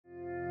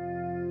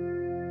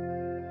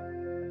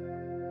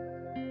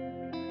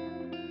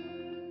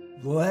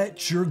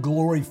Let your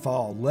glory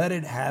fall. Let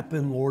it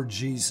happen, Lord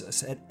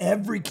Jesus. At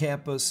every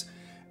campus,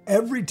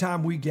 every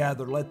time we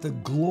gather, let the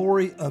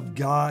glory of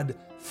God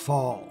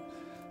fall.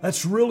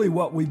 That's really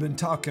what we've been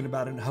talking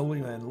about in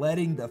Holy Land,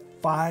 letting the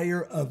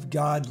fire of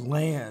God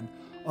land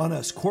on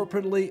us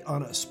corporately,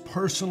 on us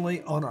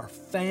personally, on our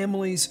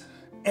families,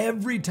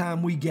 every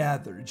time we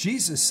gather.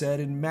 Jesus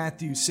said in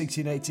Matthew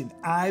 16:18,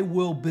 I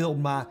will build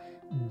my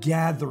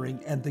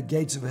gathering and the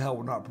gates of hell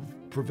will not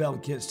prevail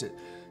against it.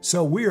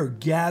 So we are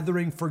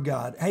gathering for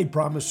God. Hey,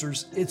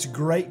 promisers, it's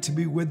great to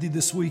be with you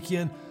this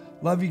weekend.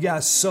 Love you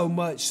guys so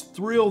much.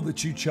 Thrilled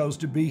that you chose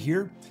to be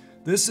here.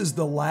 This is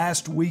the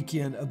last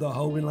weekend of the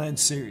Holy Land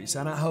series,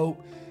 and I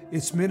hope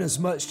it's meant as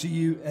much to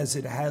you as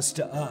it has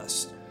to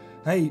us.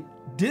 Hey,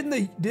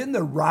 didn't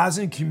the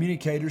Rising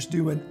Communicators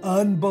do an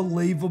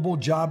unbelievable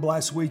job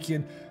last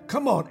weekend?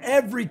 Come on,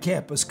 every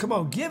campus, come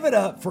on, give it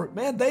up for it.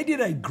 Man, they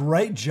did a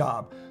great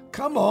job.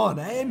 Come on,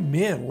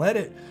 amen.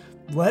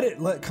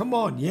 Come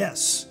on,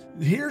 yes.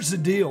 Here's the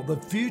deal. The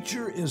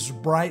future is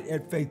bright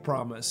at Faith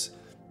Promise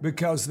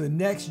because the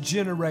next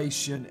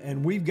generation,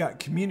 and we've got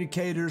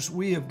communicators,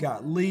 we have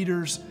got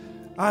leaders.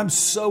 I'm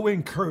so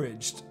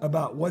encouraged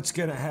about what's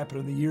going to happen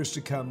in the years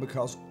to come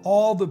because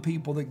all the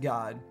people that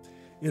God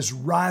is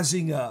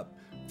rising up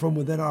from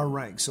within our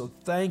ranks. So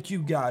thank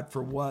you, God,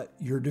 for what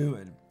you're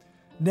doing.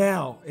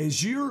 Now,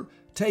 as you're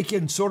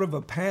taking sort of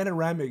a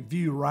panoramic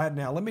view right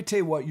now, let me tell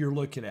you what you're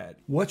looking at.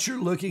 What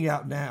you're looking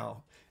at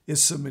now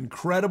is some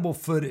incredible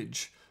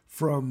footage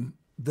from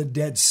the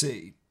Dead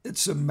Sea.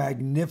 It's a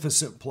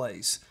magnificent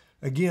place.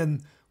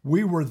 Again,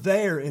 we were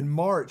there in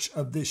March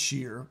of this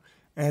year,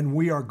 and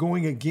we are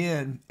going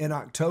again in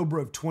October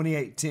of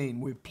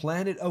 2018. We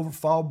planned it over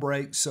fall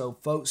break so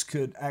folks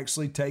could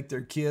actually take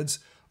their kids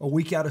a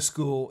week out of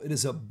school. It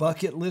is a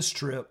bucket list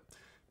trip.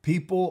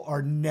 People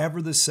are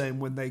never the same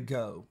when they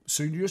go.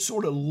 So you're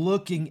sort of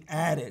looking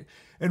at it.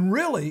 And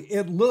really,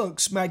 it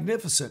looks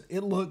magnificent.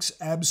 It looks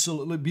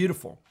absolutely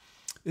beautiful.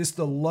 It's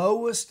the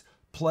lowest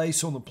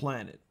place on the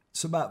planet.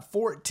 It's about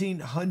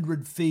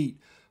 1,400 feet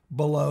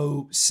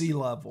below sea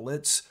level.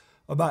 It's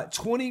about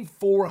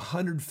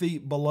 2,400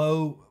 feet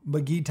below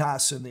McGee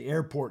Tyson, the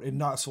airport in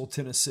Knoxville,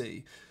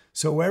 Tennessee.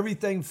 So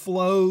everything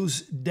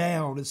flows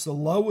down. It's the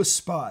lowest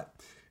spot.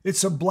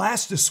 It's a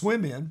blast to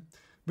swim in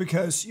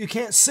because you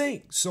can't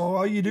sink. So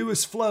all you do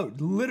is float.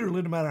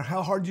 Literally, no matter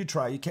how hard you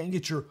try, you can't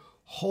get your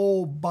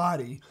whole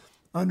body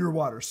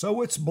underwater.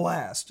 So it's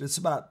blast. It's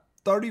about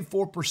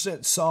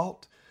 34%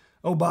 salt.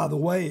 Oh, by the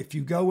way, if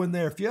you go in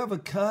there, if you have a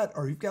cut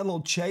or you've got a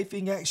little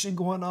chafing action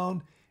going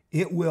on,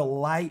 it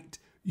will light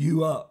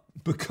you up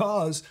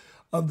because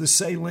of the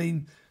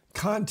saline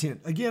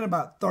content. Again,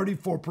 about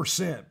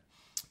 34%.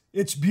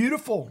 It's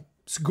beautiful.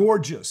 It's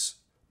gorgeous,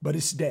 but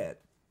it's dead.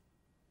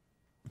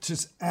 It's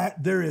just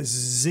there is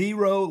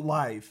zero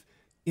life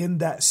in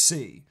that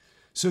sea.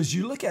 So as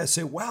you look at it,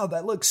 say, wow,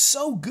 that looks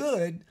so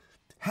good.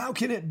 How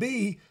can it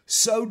be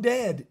so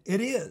dead? It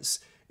is.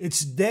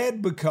 It's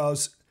dead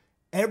because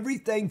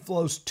everything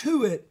flows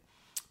to it,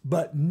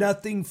 but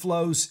nothing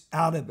flows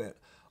out of it.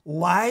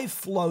 Life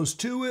flows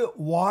to it.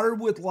 Water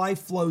with life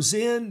flows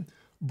in,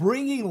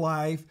 bringing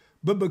life,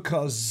 but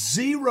because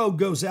zero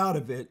goes out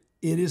of it,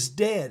 it is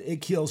dead.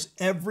 It kills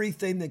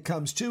everything that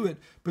comes to it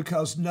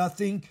because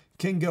nothing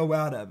can go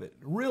out of it.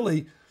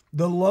 Really,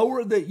 the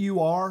lower that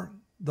you are,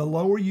 the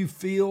lower you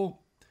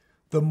feel,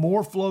 the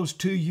more flows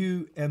to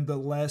you and the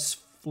less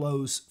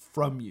flows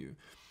from you.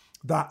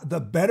 The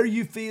better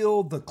you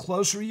feel, the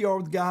closer you are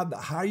with God, the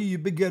higher you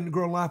begin to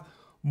grow in life,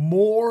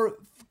 more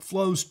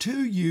flows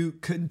to you,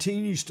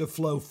 continues to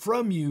flow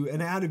from you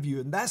and out of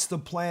you. And that's the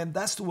plan.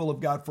 That's the will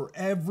of God for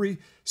every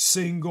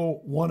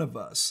single one of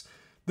us.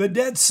 The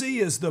Dead Sea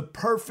is the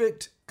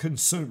perfect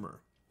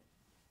consumer,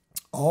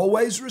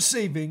 always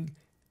receiving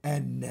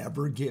and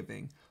never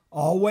giving,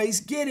 always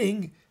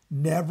getting,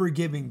 never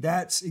giving.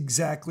 That's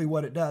exactly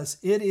what it does.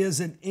 It is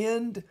an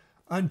end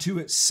unto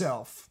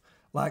itself,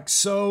 like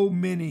so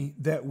many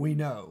that we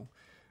know.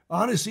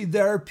 Honestly,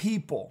 there are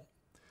people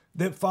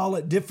that fall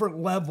at different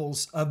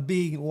levels of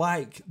being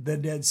like the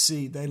Dead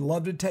Sea. They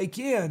love to take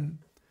in,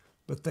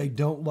 but they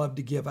don't love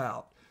to give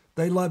out.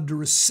 They love to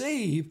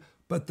receive,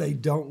 but they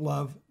don't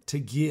love to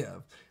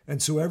give.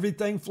 And so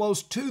everything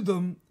flows to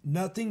them.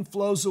 Nothing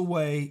flows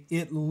away.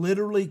 It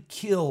literally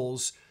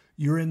kills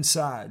your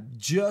inside,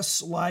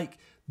 just like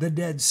the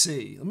Dead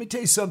Sea. Let me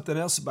tell you something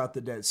else about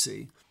the Dead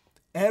Sea.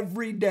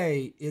 Every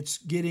day it's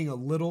getting a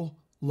little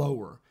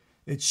lower.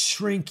 It's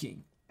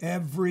shrinking.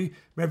 Matter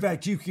of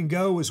fact, you can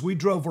go, as we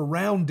drove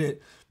around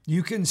it,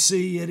 you can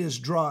see it has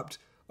dropped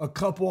a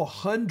couple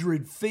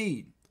 100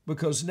 feet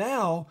because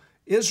now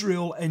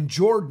Israel and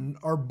Jordan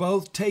are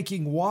both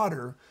taking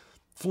water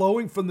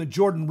flowing from the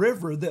Jordan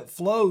River that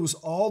flows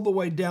all the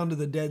way down to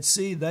the Dead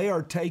Sea. They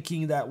are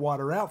taking that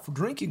water out for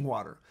drinking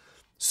water.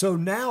 So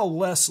now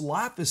less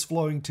life is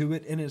flowing to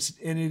it, and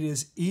it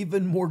is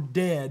even more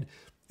dead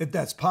if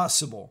that's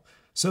possible.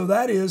 So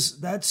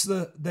that's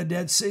the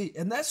Dead Sea.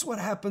 And that's what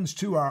happens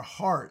to our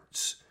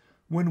hearts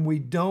when we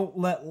don't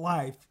let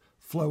life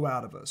flow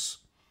out of us.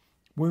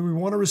 when we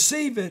want to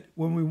receive it,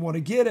 when we want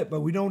to get it,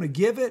 but we don't want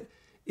to give it,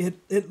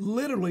 it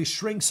literally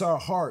shrinks our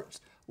hearts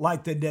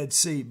like the Dead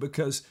Sea.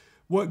 Because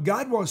what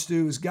God wants to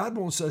do is God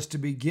wants us to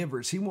be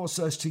givers. He wants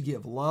us to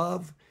give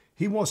love.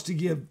 He wants to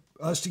give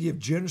us to give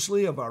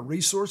generously of our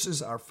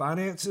resources, our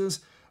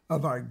finances,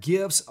 of our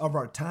gifts, of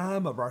our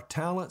time, of our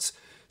talents.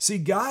 See,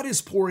 God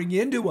is pouring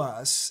into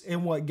us,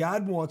 and what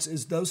God wants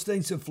is those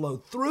things to flow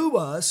through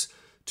us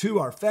to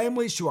our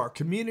families, to our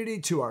community,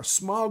 to our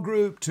small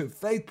group, to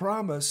Faith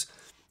Promise.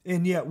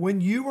 And yet,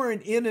 when you are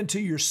an end unto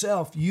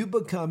yourself, you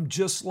become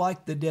just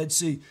like the Dead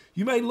Sea.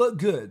 You may look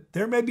good.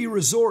 There may be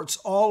resorts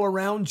all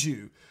around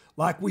you,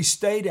 like we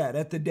stayed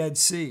at the Dead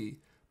Sea.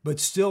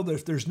 But still,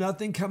 if there's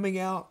nothing coming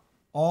out,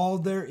 all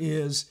there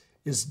is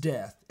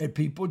death. And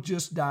people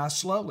just die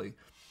slowly.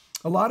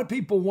 A lot of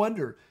people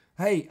wonder,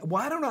 hey,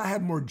 why don't I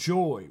have more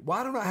joy?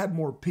 Why don't I have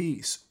more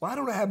peace? Why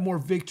don't I have more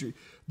victory?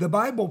 The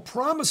Bible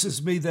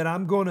promises me that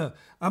I'm going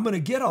to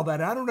get all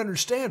that. I don't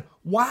understand.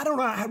 Why don't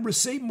I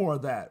receive more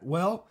of that?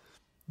 Well,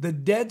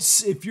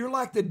 if you're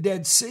like the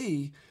Dead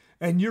Sea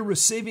and you're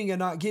receiving and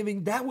not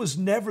giving, that was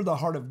never the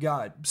heart of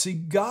God. See,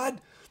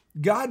 God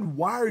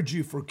wired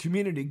you for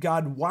community.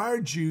 God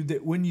wired you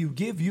that when you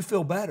give, you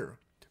feel better.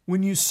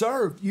 When you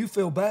serve, you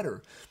feel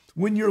better.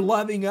 When you're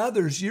loving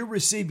others, you're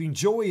receiving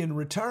joy in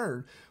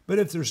return. But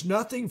if there's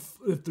nothing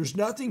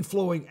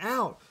flowing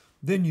out,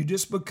 then you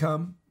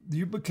become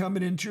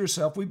it into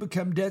yourself. We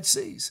become Dead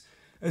Seas.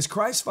 As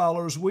Christ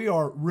followers, we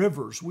are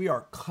rivers. We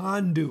are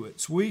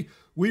conduits. We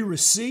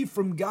receive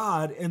from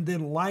God, and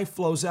then life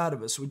flows out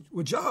of us.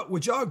 Would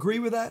y'all agree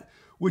with that?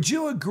 Would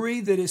you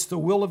agree that it's the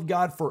will of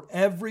God for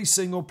every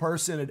single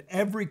person at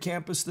every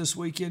campus this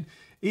weekend,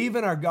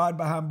 even our God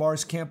Behind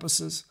Bars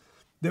campuses,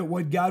 that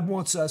what God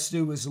wants us to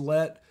do is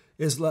let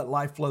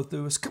life flow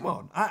through us? Come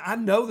on, I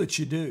know that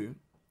you do.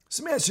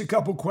 So let me ask you a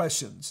couple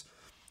questions.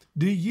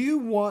 Do you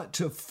want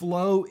to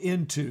flow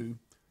into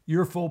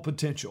your full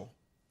potential?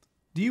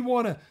 Do you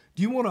want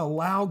to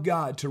allow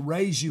God to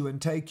raise you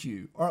and take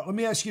you? Or let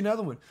me ask you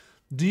another one.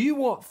 Do you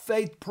want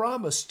Faith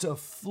Promise to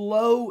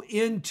flow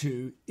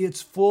into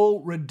its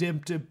full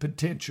redemptive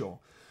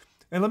potential?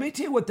 And let me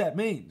tell you what that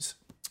means.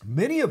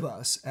 Many of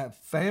us have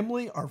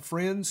family, our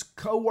friends,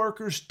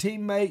 co-workers,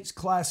 teammates,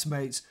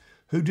 classmates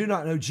who do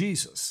not know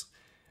Jesus.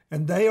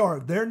 And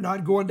they're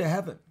not going to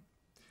heaven.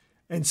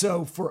 And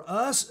so for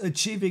us,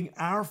 achieving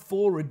our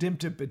full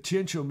redemptive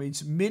potential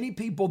means many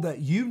people that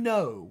you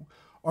know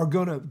are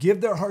going to give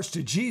their hearts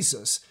to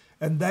Jesus,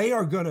 and they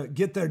are going to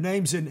get their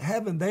names in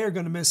heaven. They are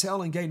going to miss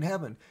hell and gain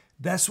heaven.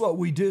 That's what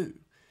we do.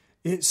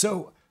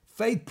 So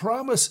Faith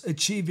Promise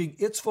achieving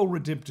its full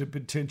redemptive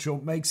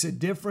potential makes a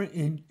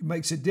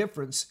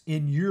difference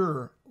in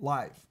your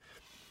life.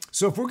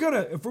 So if we're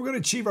gonna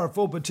achieve our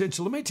full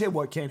potential, let me tell you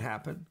what can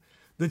happen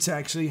that's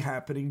actually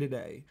happening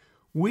today.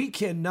 We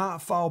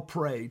cannot fall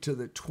prey to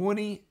the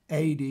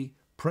 20-80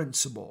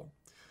 principle.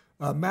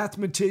 A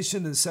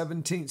mathematician in the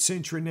 17th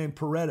century named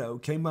Pareto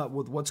came up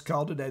with what's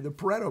called today the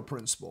Pareto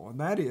principle, and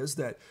that is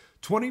that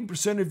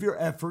 20% of your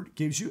effort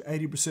gives you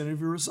 80%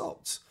 of your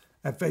results.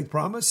 At Faith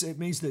Promise, it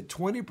means that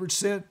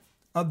 20%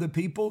 of the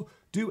people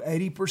do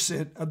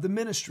 80% of the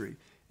ministry.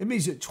 It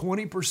means that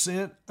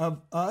 20%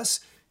 of us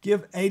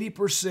give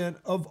 80%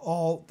 of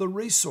all the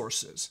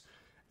resources.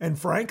 And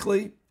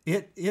frankly,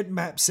 it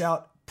maps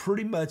out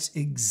pretty much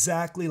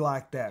exactly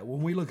like that.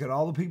 When we look at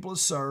all the people that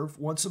serve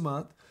once a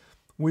month,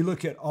 we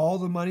look at all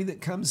the money that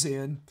comes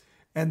in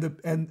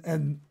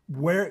and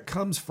where it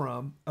comes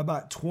from,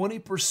 about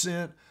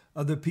 20%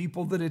 of the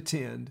people that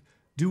attend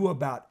do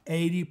about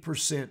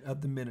 80%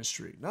 of the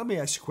ministry. Now, let me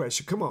ask you a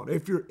question. Come on.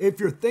 If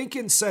you're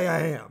thinking, say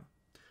I am.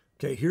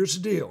 Okay, here's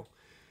the deal.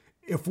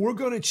 If we're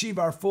going to achieve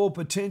our full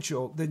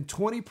potential, then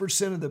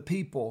 20% of the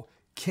people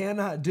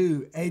cannot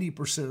do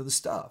 80% of the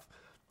stuff.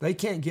 They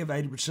can't give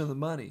 80% of the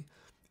money.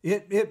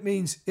 It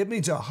means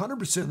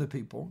 100% of the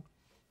people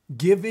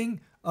giving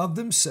of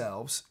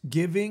themselves,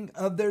 giving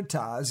of their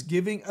tithes,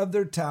 giving of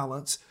their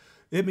talents.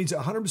 It means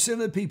 100% of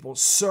the people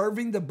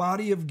serving the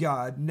body of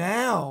God.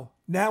 Now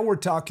we're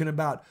talking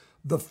about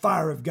the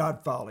fire of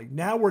God falling.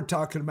 Now we're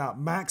talking about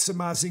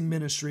maximizing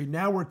ministry.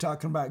 Now we're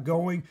talking about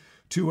going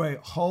to a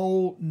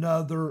whole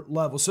nother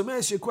level. So let me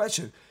ask you a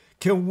question.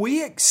 Can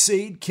we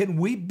exceed, can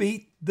we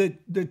beat the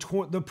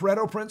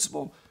Pareto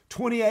principle,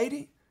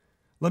 20-80?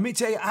 Let me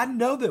tell you, I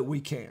know that we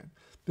can,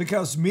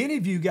 because many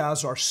of you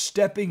guys are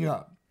stepping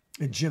up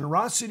in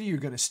generosity. You're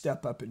going to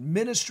step up in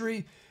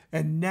ministry,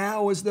 and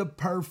now is the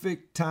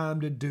perfect time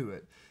to do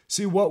it.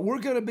 See, what we're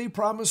going to be,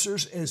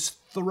 promisers, is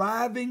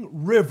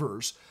thriving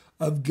rivers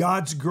of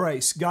God's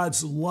grace,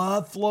 God's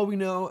love flowing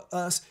to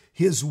us,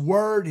 His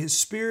Word, His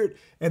Spirit,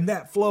 and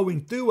that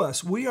flowing through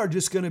us. We are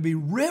just going to be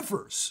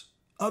rivers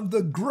of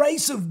the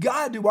grace of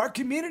God to our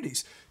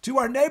communities, to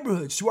our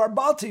neighborhoods, to our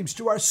ball teams,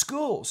 to our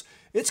schools.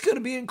 It's going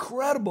to be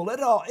incredible.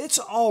 It's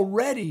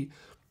already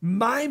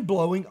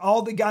mind-blowing,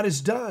 all that God has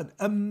done.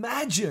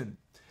 Imagine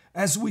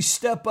as we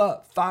step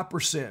up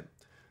 5%,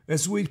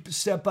 as we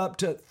step up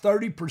to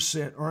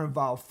 30% are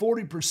involved,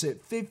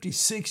 40%, 50,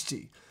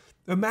 60.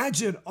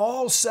 Imagine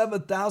all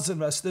 7,000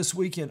 of us this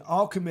weekend,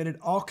 all committed,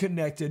 all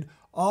connected,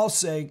 all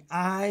saying,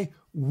 I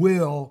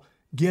will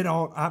get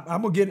on.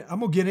 I'm gonna get in.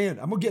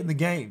 I'm gonna get in the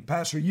game.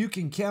 Pastor, you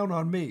can count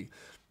on me.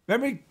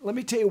 Let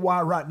me tell you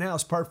why right now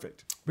is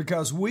perfect.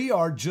 Because we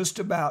are just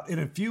about in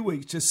a few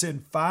weeks to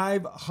send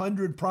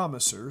 500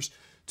 promisers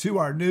to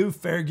our new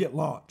Farragut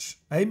launch.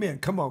 Amen.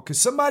 Come on. Can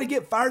somebody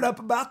get fired up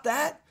about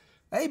that?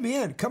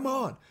 Amen. Come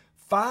on.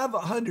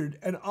 500,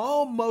 and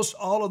almost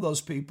all of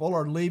those people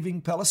are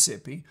leaving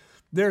Pellissippi.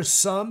 There's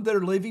some that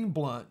are leaving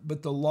Blunt,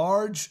 but the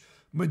large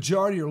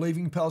majority are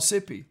leaving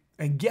Pellissippi.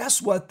 And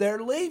guess what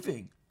they're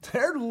leaving?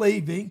 They're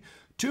leaving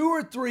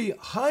 200 or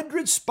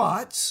 300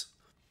 spots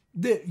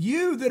that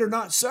you that are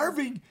not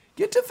serving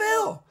get to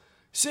fill.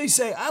 So you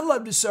say, I'd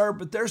love to serve,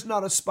 but there's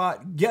not a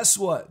spot. Guess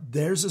what?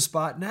 There's a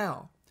spot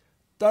now.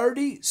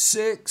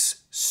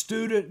 36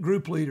 student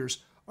group leaders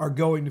are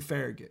going to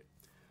Farragut.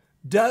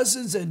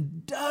 Dozens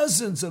and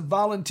dozens of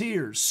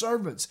volunteers,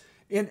 servants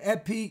in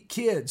EP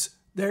Kids,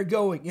 they're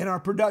going. In our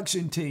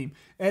production team,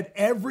 at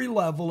every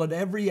level, at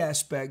every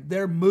aspect,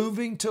 they're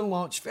moving to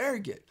launch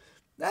Farragut.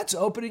 That's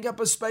opening up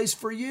a space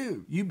for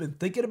you. You've been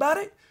thinking about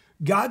it?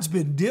 God's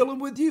been dealing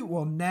with you.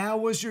 Well,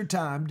 now is your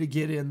time to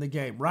get in the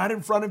game. Right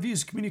in front of you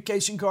is a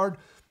communication card.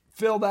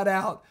 Fill that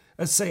out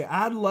and say,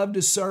 I'd love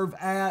to serve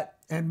at,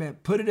 and man,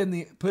 put it in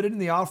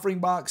the offering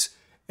box,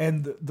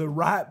 and the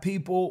right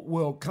people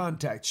will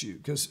contact you.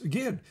 Because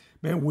again,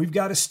 man, we've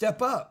got to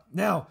step up.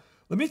 Now,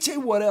 let me tell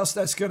you what else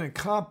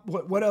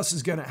what else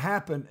is going to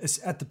happen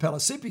at the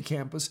Pellissippi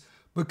campus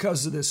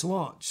because of this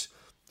launch.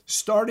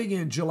 Starting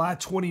in July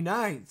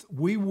 29th,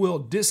 we will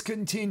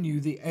discontinue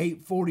the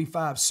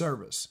 8:45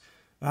 service.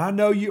 Now, I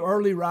know you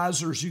early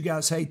risers, you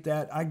guys hate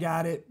that. I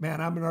got it,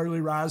 man. I'm an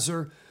early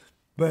riser,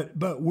 but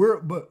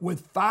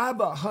with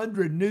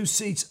 500 new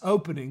seats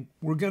opening,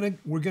 we're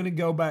gonna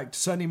go back to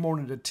Sunday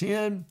morning to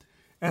 10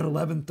 and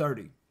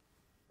 11:30.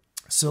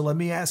 So let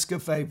me ask a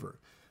favor.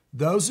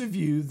 Those of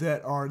you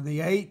that are in the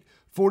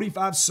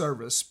 8:45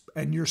 service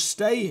and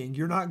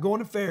you're not going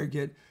to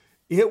Farragut,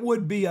 it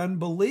would be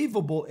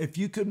unbelievable if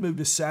you could move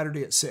to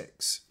Saturday at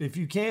 6. If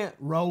you can't,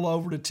 roll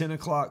over to 10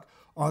 o'clock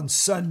on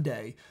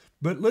Sunday.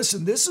 But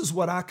listen, this is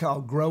what I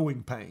call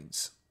growing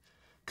pains.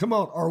 Come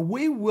on, are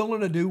we willing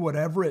to do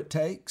whatever it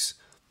takes?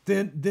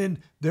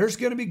 Then there's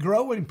going to be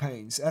growing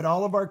pains at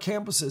all of our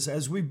campuses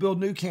as we build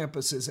new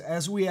campuses,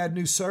 as we add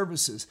new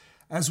services,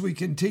 as we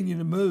continue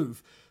to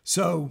move.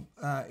 So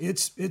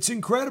it's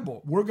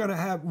incredible. We're going to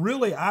have,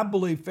 really, I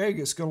believe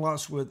Farragut's going to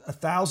launch with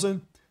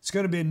 1,000. It's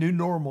going to be a new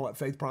normal at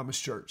Faith Promise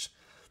Church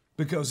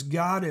because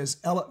God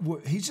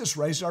He's just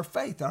raised our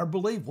faith, our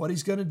belief, what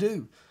He's going to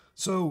do.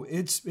 So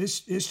it's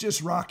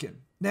just rocking.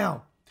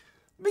 Now,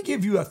 let me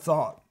give you a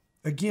thought.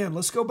 Again,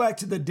 let's go back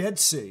to the Dead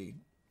Sea.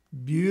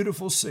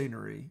 Beautiful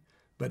scenery,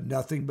 but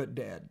nothing but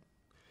dead.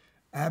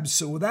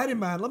 Absolutely. With that in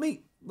mind,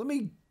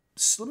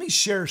 let me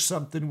share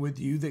something with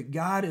you that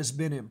God has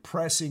been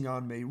impressing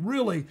on me.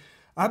 Really,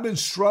 I've been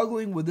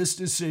struggling with this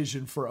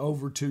decision for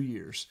over 2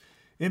 years.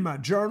 In my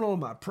journal, in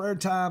my prayer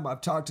time,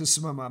 I've talked to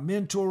some of my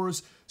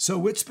mentors.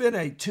 So it's been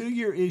a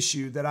 2-year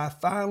issue that I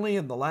finally,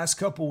 in the last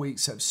couple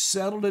weeks, have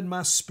settled in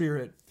my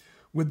spirit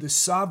with the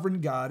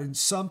sovereign God and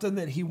something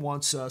that He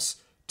wants us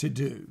to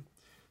do.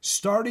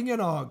 Starting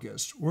in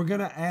August, we're going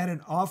to add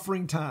an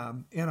offering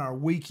time in our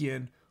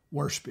weekend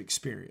worship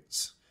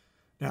experience.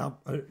 Now,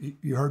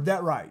 you heard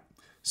that right.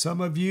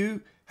 Some of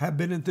you have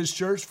been in this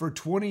church for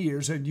 20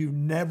 years and you've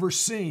never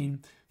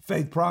seen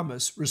Faith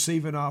Promise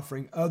receive an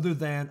offering other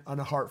than on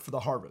a Heart for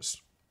the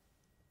Harvest.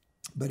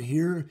 But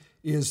here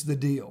is the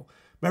deal.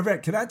 Matter of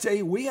fact, can I tell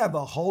you, we have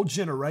a whole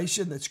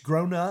generation that's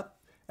grown up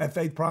at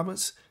Faith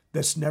Promise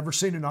that's never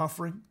seen an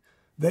offering.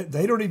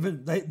 They don't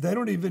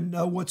even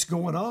know what's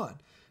going on.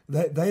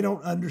 They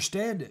don't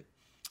understand it.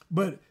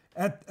 But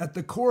at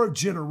the core of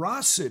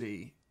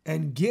generosity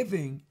and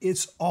giving,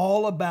 it's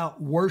all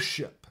about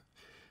worship.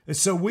 And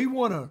so we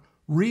want to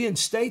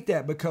reinstate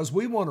that because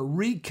we want to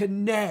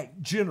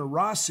reconnect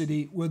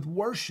generosity with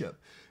worship,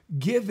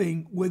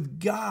 giving with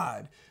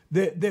God,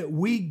 that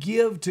we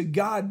give to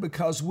God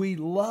because we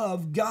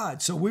love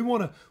God. So we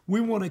want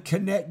to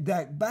connect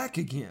that back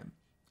again.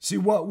 See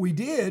what we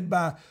did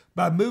by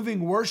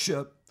moving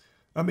worship,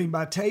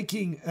 by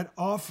taking an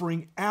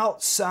offering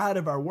outside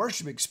of our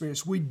worship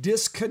experience, we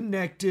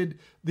disconnected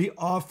the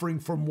offering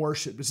from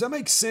worship. Does that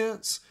make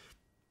sense?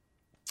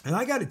 And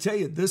I got to tell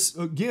you, this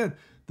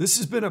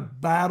has been a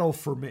battle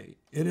for me.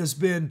 It's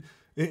been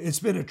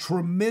a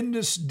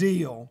tremendous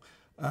deal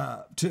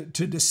to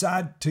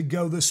decide to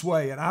go this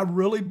way. And I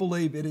really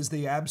believe it is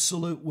the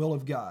absolute will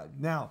of God.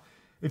 Now,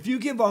 if you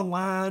give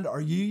online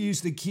or you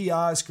use the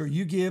kiosk or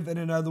you give in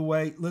another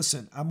way,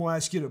 listen, I'm going to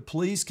ask you to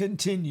please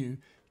continue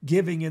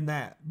giving in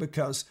that,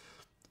 because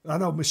I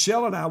know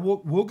Michelle and I,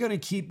 we're going to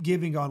keep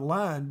giving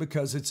online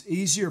because it's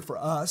easier for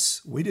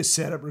us. We just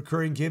set up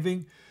recurring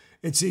giving.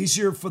 It's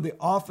easier for the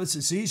office.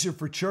 It's easier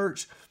for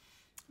church.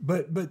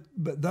 But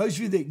those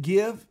of you that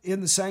give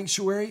in the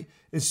sanctuary,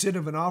 instead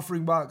of an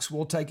offering box,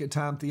 we'll take a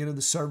time at the end of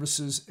the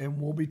services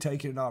and we'll be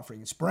taking an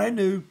offering. It's brand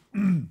new.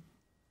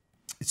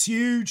 It's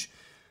huge.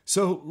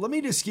 So let me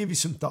just give you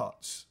some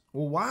thoughts.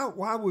 Well,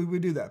 why would we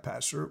do that,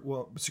 Pastor?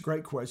 Well, it's a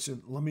great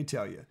question. Let me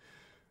tell you.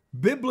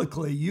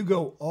 Biblically, you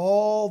go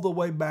all the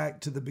way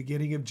back to the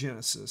beginning of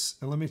Genesis,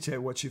 and let me tell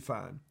you what you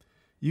find.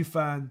 You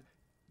find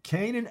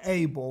Cain and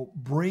Abel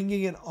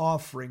bringing an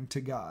offering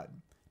to God.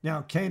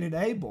 Now, Cain and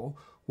Abel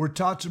were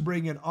taught to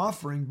bring an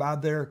offering by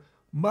their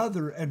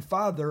mother and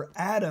father,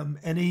 Adam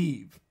and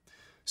Eve.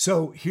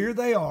 So here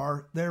they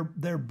are.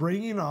 They're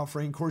bringing an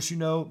offering. Of course, you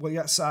know, we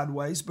got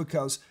sideways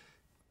because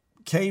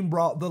Cain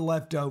brought the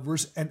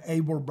leftovers and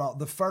Abel brought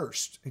the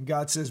first. And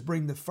God says,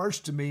 bring the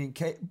first to me.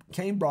 And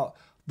Cain brought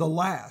the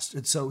last.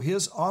 And so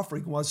his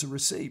offering wasn't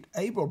received.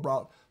 Abel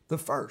brought the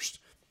first.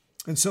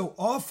 And so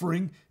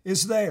offering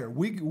is there.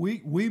 We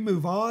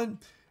move on,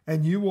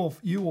 and you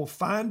will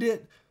find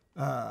it.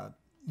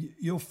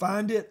 You'll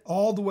find it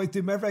all the way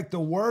through. Matter of fact, the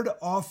word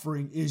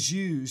offering is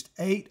used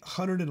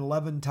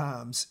 811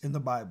 times in the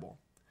Bible.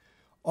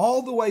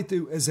 All the way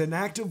through as an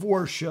act of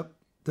worship,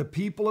 the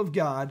people of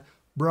God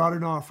brought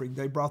an offering.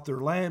 They brought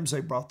their lambs, they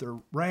brought their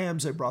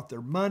rams, they brought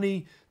their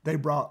money, they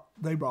brought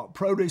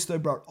produce, they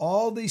brought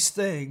all these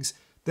things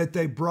that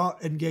they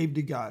brought and gave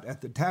to God.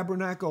 At the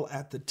tabernacle,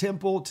 at the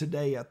temple,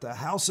 today at the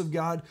house of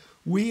God,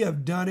 we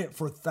have done it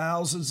for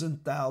thousands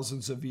and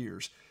thousands of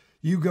years.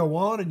 You go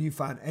on and you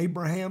find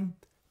Abraham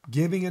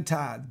giving a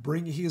tithe,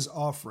 bringing his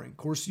offering. Of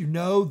course, you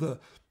know the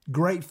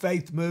great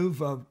faith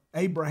move of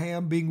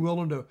Abraham being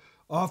willing to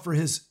offer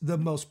the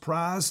most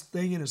prized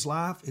thing in his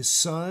life, his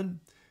son.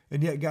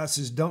 And yet God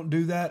says, don't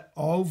do that,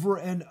 over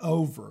and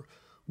over.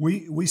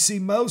 We see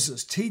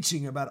Moses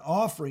teaching about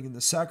offering and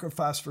the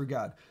sacrifice for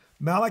God.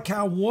 Malachi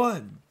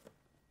 1,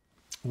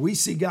 we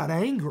see God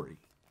angry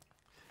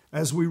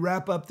as we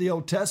wrap up the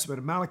Old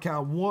Testament. Malachi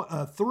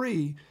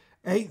 3,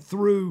 8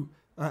 through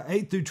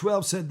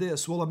 12 said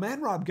this, will a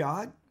man rob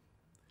God?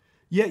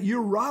 Yet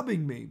you're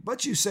robbing me.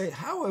 But you say,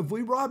 how have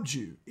we robbed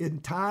you? In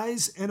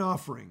tithes and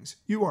offerings.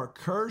 You are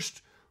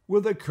cursed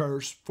with a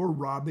curse for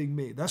robbing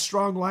me. That's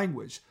strong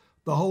language.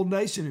 The whole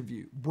nation of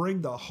you,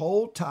 bring the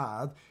whole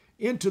tithe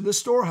into the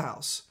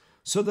storehouse,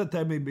 so that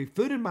there may be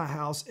food in my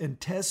house, and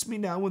test me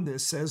now in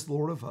this, says the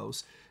Lord of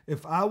hosts,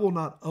 if I will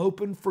not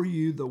open for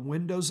you the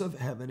windows of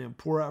heaven and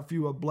pour out for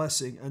you a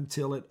blessing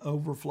until it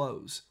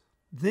overflows.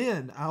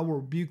 Then I will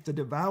rebuke the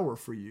devourer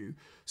for you,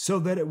 so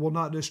that it will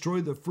not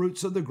destroy the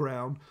fruits of the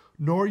ground,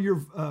 nor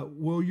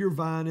will your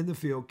vine in the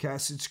field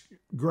cast its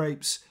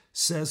grapes,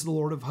 says the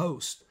Lord of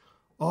hosts.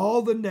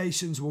 All the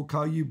nations will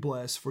call you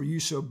blessed, for you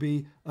shall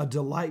be a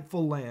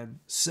delightful land,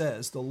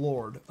 says the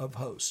Lord of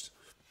hosts.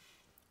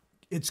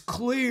 It's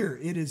clear.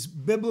 It is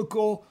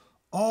biblical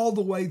all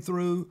the way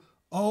through,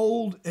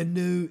 old and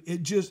new.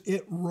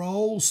 It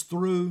rolls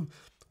through.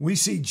 We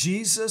see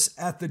Jesus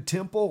at the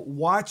temple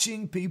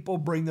watching people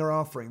bring their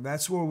offering.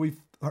 That's where we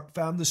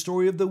found the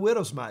story of the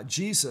widow's mite.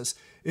 Jesus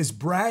is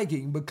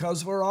bragging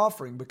because of her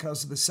offering,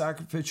 because of the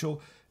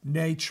sacrificial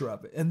nature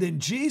of it. And then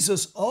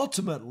Jesus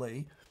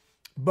ultimately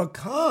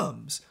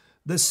becomes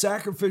the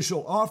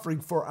sacrificial offering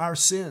for our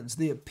sins,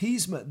 the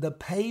appeasement, the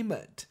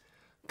payment,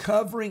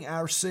 covering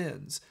our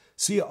sins.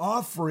 See,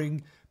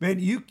 offering, man,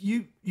 you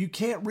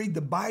can't read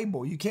the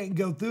Bible. You can't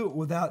go through it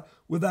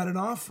without an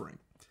offering.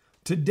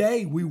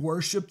 Today, we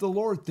worship the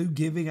Lord through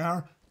giving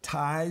our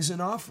tithes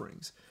and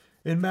offerings.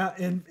 In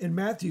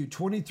Matthew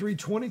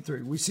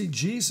 23:23, we see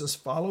Jesus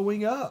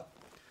following up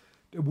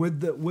with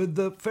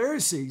the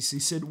Pharisees. He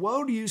said,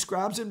 woe to you,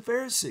 scribes and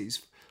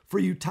Pharisees, for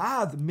you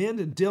tithe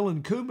mint and dill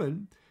and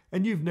cumin,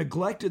 and you've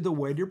neglected the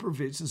weightier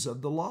provisions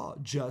of the law,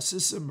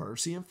 justice and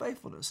mercy and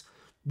faithfulness.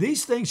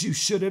 These things you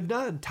should have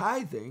done,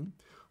 tithing,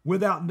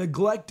 without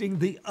neglecting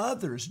the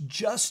others,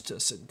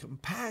 justice and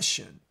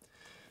compassion.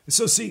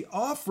 So see,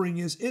 offering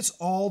it's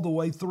all the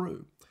way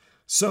through.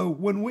 So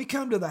when we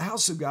come to the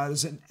house of God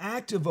as an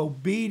act of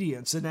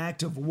obedience, an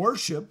act of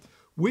worship,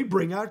 we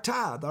bring our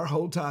tithe, our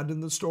whole tithe in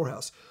the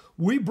storehouse.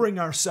 We bring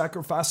our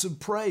sacrifice of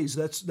praise.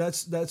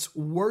 That's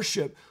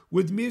worship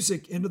with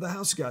music into the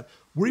house of God.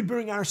 We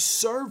bring our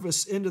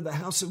service into the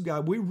house of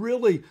God. We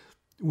really,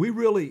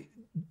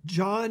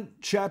 John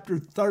chapter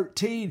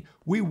 13,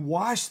 we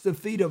wash the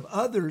feet of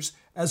others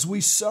as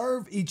we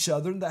serve each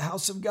other in the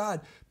house of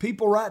God.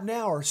 People right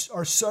now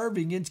are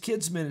serving in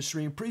kids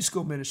ministry and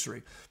preschool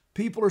ministry.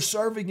 People are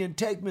serving in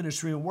tech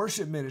ministry and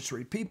worship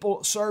ministry.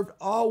 People served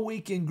all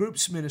week in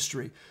groups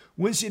ministry,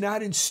 Wednesday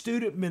night in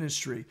student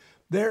ministry.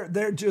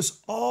 They're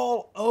just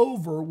all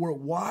over. We're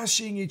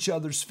washing each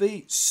other's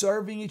feet,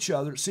 serving each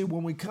other. See,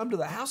 when we come to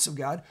the house of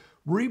God,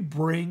 we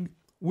bring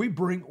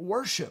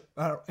worship,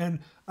 and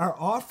our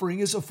offering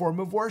is a form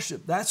of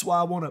worship. That's why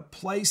I want to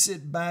place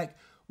it back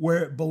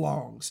where it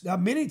belongs. Now,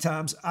 many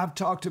times I've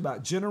talked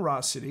about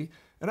generosity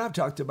and I've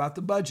talked about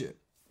the budget.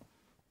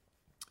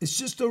 It's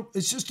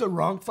just a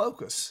wrong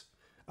focus.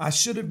 I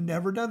should have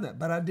never done that,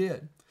 but I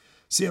did.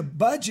 See, a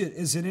budget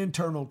is an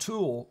internal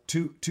tool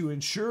to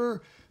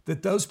ensure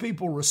that those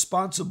people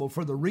responsible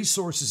for the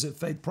resources at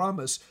Faith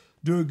Promise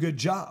do a good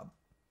job.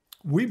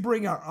 We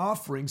bring our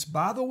offerings,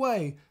 by the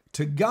way,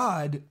 to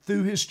God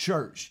through His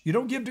church. You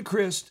don't give to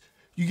Christ,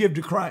 you give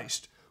to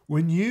Christ.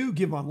 When you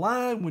give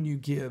online, when you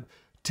give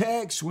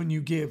text, when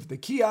you give the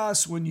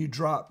kiosk, when you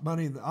drop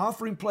money in the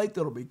offering plate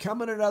that'll be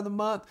coming another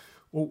month,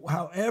 well,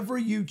 however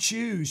you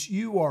choose,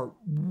 you are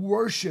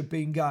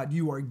worshiping God.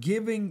 You are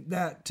giving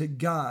that to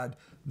God,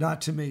 not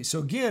to me. So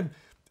again,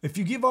 if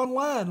you give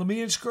online, let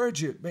me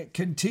encourage you,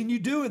 continue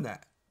doing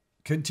that.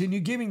 Continue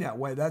giving that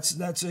way.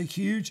 That's a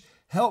huge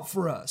help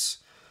for us.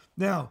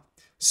 Now,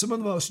 some of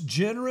the most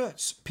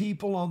generous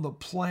people on the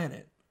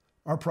planet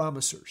are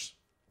promisers.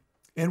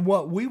 And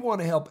what we want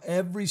to help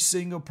every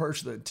single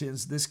person that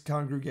attends this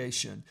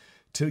congregation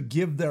to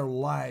give their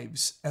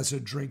lives as a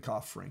drink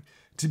offering,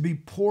 to be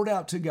poured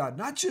out to God,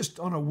 not just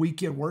on a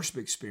weekend worship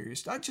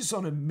experience, not just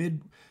on a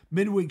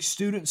midweek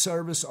student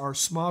service or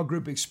small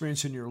group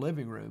experience in your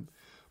living room,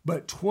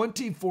 but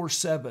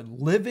 24/7,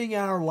 living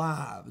our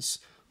lives,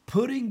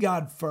 putting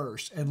God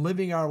first and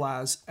living our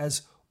lives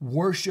as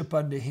worship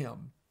unto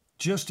Him,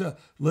 just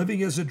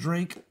living as a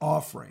drink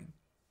offering.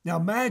 Now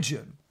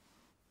imagine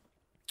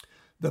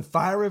the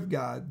fire of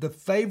God, the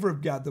favor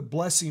of God, the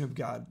blessing of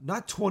God,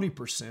 not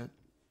 20%,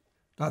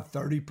 not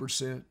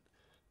 30%,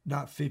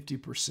 not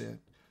 50%,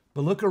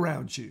 but look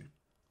around you.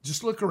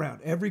 Just look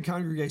around. Every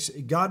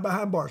congregation, God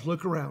behind bars,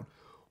 look around.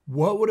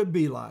 What would it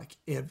be like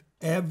if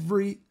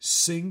every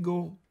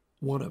single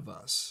one of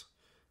us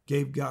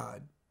gave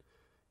God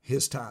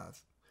His tithe?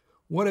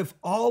 What if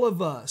all of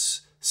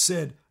us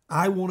said,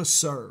 I want to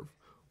serve?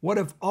 What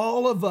if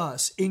all of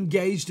us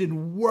engaged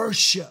in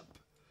worship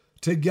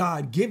to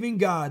God, giving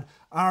God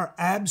our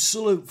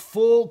absolute,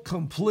 full,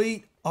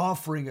 complete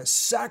offering, a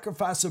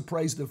sacrifice of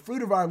praise, the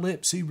fruit of our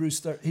lips,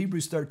 Hebrews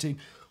 13.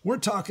 We're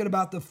talking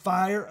about the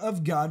fire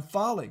of God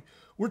falling.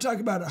 We're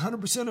talking about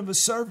 100% of us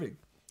serving.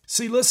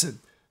 See, listen,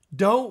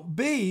 don't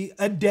be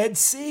a Dead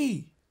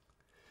Sea.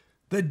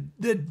 The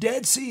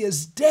Dead Sea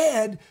is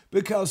dead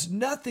because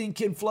nothing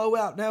can flow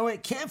out. Now,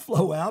 it can't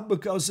flow out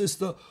because it's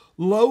the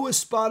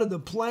lowest spot of the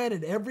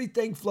planet.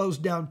 Everything flows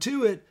down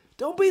to it.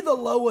 Don't be the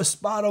lowest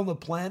spot on the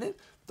planet.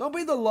 Don't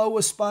be the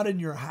lowest spot in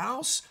your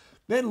house.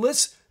 Man,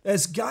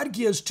 as God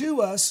gives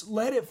to us,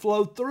 let it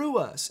flow through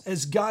us.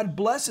 As God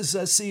blesses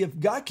us, see, if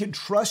God can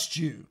trust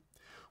you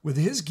with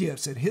His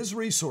gifts and His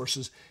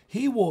resources,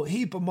 He will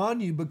heap them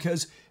on you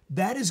because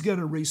that is going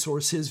to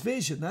resource His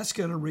vision. That's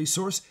going to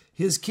resource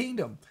His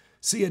kingdom.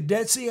 See, a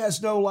Dead Sea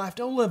has no life.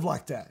 Don't live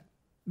like that.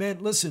 Man,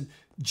 listen,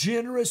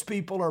 generous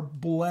people are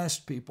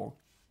blessed people.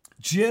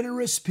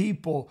 Generous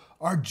people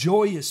are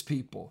joyous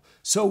people.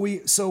 So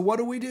what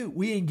do?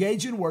 We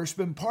engage in worship,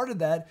 and part of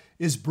that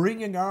is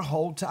bringing our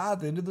whole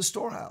tithe into the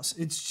storehouse.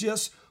 It's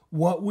just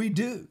what we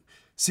do.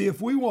 See,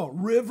 if we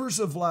want rivers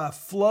of life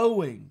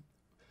flowing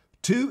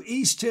to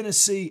East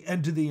Tennessee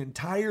and to the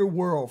entire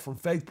world from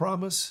Faith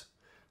Promise,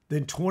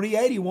 then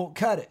 2080 won't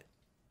cut it.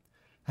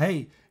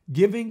 Hey,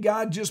 giving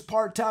God just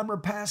part-time or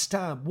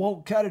pastime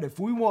won't cut it. If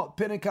we want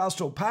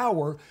Pentecostal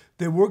power,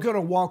 then we're going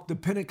to walk the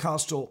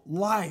Pentecostal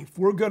life.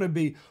 We're going to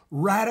be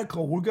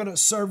radical. We're going to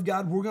serve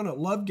God. We're going to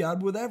love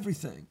God with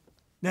everything.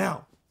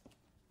 Now,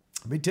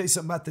 let me tell you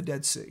something about the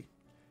Dead Sea.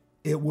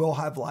 It will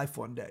have life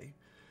one day.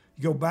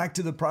 You go back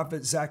to the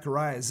prophet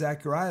Zechariah.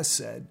 Zechariah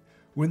said,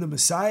 when the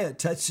Messiah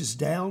touches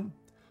down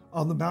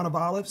on the Mount of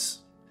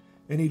Olives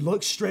and he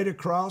looks straight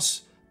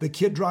across the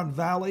Kidron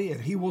Valley,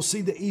 and he will see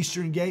the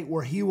eastern gate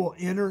where he will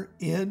enter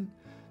in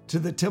to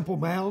the Temple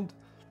Mount.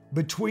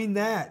 Between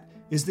that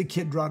is the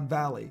Kidron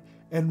Valley.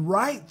 And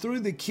right through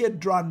the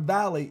Kidron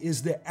Valley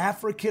is the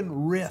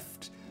African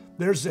Rift.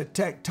 There's a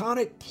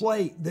tectonic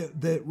plate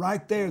that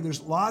right there,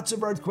 there's lots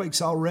of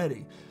earthquakes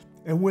already.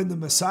 And when the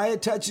Messiah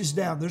touches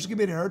down, there's going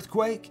to be an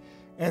earthquake,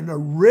 and a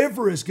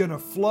river is going to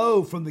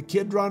flow from the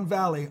Kidron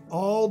Valley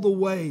all the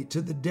way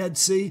to the Dead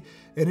Sea,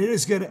 and it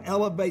is going to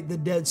elevate the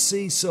Dead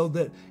Sea so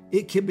that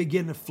it can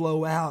begin to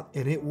flow out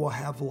and it will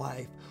have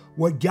life.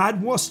 What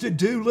God wants to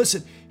do,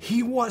 listen,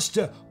 He wants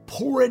to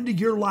pour into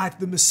your life.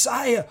 The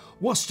Messiah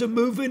wants to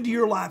move into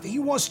your life. He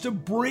wants to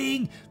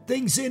bring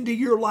things into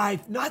your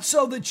life, not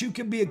so that you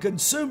can be a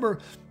consumer,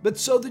 but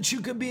so that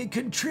you can be a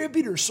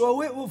contributor,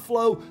 so it will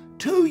flow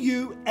to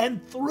you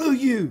and through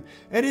you.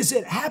 And as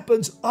it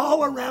happens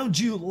all around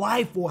you,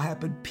 life will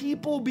happen.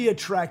 People will be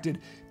attracted.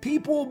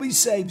 People will be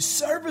saved.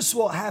 Service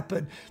will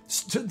happen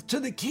to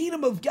the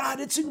kingdom of God.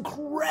 It's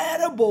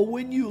incredible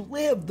when you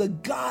live the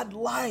God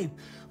life.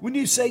 When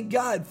you say,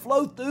 God,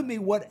 flow through me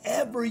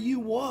whatever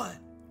you want.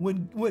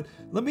 When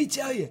let me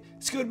tell you,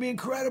 it's going to be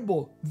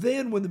incredible.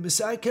 Then when the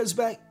Messiah comes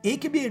back,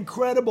 it can be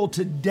incredible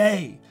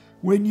today.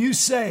 When you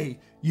say,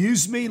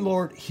 use me,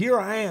 Lord, here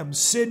I am,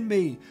 send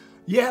me.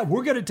 Yeah,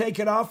 we're going to take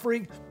an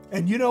offering.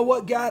 And you know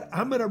what, God?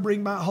 I'm going to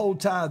bring my whole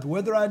tithe,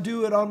 whether I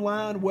do it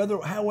online,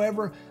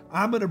 however,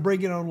 I'm going to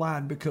bring it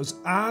online because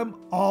I'm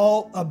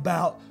all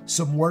about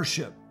some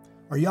worship.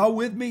 Are y'all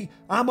with me?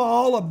 I'm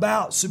all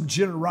about some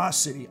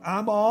generosity.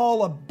 I'm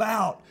all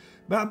about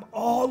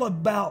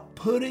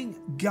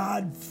putting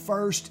God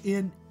first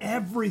in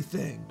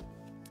everything.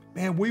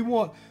 Man, we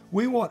want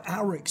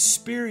our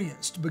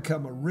experience to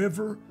become a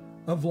river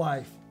of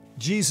life.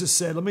 Jesus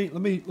said, let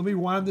me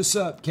wind this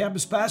up.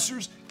 Campus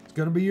pastors, it's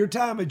going to be your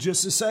time in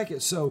just a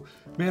second. So,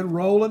 man,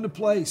 roll into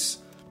place.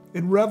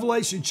 In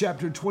Revelation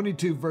chapter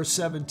 22, verse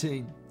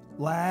 17,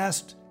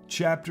 last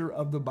chapter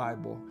of the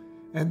Bible,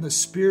 and the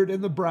Spirit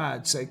and the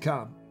bride say,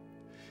 "Come."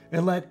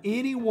 And let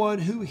anyone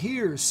who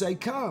hears say,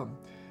 "Come."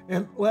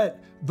 And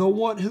let the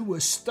one who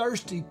was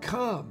thirsty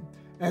come,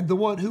 and the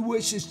one who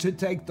wishes to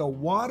take the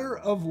water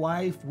of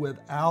life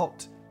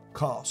without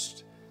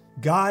cost.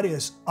 God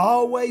is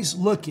always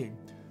looking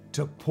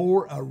to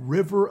pour a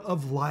river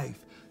of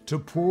life, to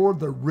pour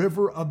the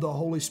river of the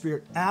Holy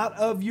Spirit out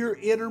of your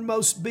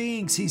innermost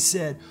beings, he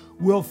said,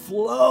 will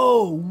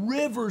flow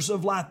rivers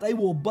of life. They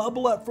will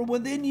bubble up from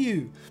within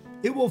you.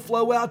 It will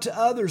flow out to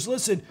others.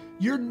 Listen,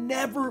 you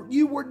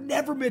were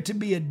never meant to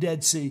be a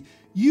Dead Sea.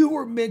 You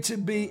were meant to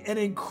be an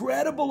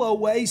incredible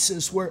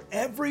oasis where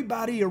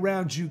everybody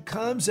around you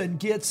comes and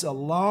gets a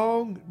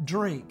long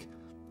drink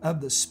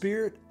of the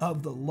Spirit,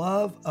 of the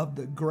love, of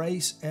the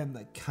grace, and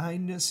the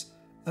kindness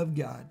of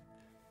God.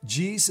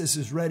 Jesus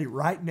is ready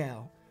right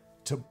now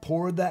to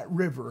pour that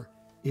river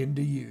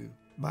into you.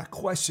 My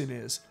question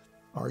is,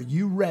 are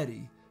you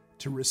ready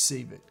to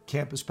receive it?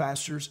 Campus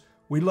pastors,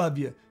 we love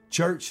you.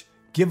 Church,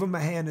 give them a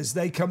hand as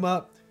they come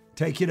up.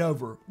 Take it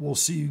over. We'll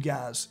see you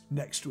guys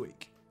next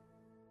week.